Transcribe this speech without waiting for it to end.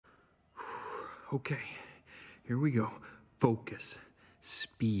Okay, here we go. Focus.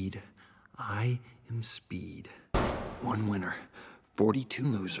 Speed. I am speed. One winner. 42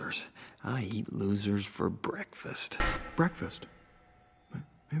 losers. I eat losers for breakfast. Breakfast?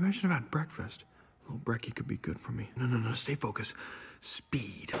 Maybe I should have had breakfast. A little brekkie could be good for me. No, stay focused.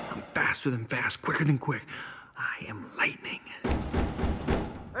 Speed. I'm faster than fast, quicker than quick. I am lightning.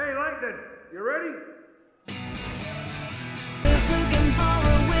 Hey, Lightning, you ready?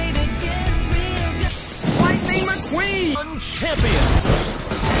 Lightning McQueen, champion.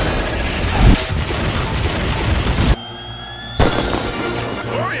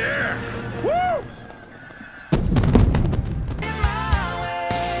 Oh, yeah! Woo!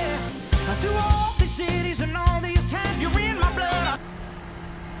 Through all these cities and all these towns, you're in my blood.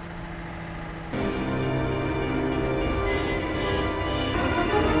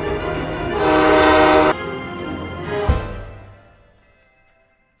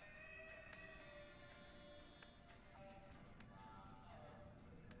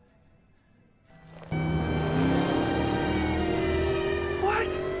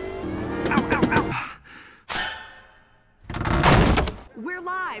 We're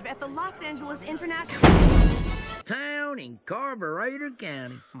live at the Los Angeles International Town in Carburetor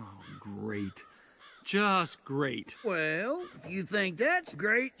County. Oh, great. Just great. Well, if you think that's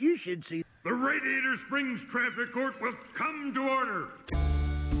great, you should see. The Radiator Springs Traffic Court will come to order.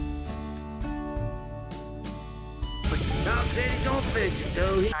 Tom said he's gonna fix it,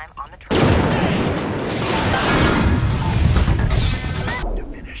 though. time on the track. To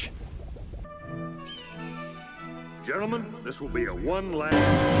finish. Gentlemen, this will be a one lap.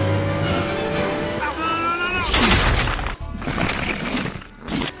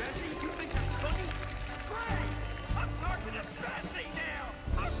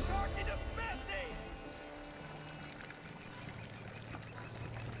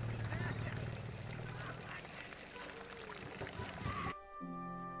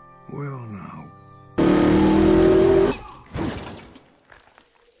 Well, now.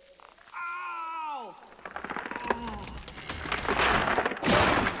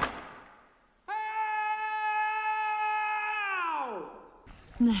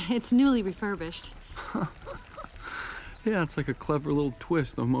 It's newly refurbished. Yeah, it's like a clever little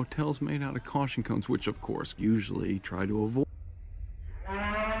twist on motels made out of caution cones, which, of course, usually try to avoid.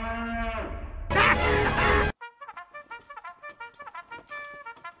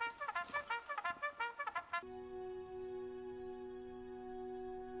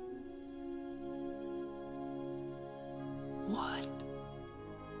 What?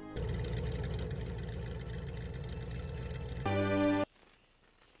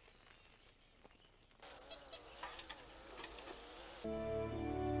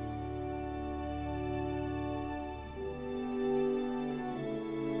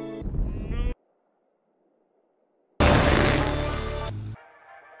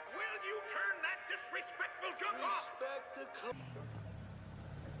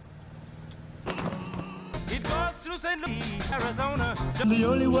 It goes through St. Louis, Arizona. The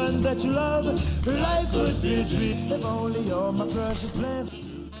only one that you love, life would be a dream. If only you're my precious plans.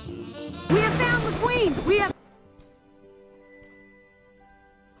 We have found the queen! We have...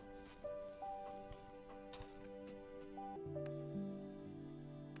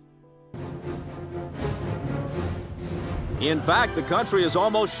 In fact, the country is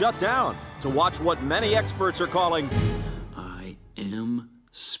almost shut down to watch what many experts are calling I am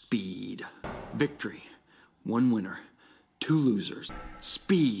speed. Victory. One winner. Two losers.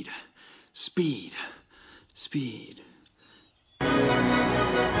 Speed. Speed. Speed.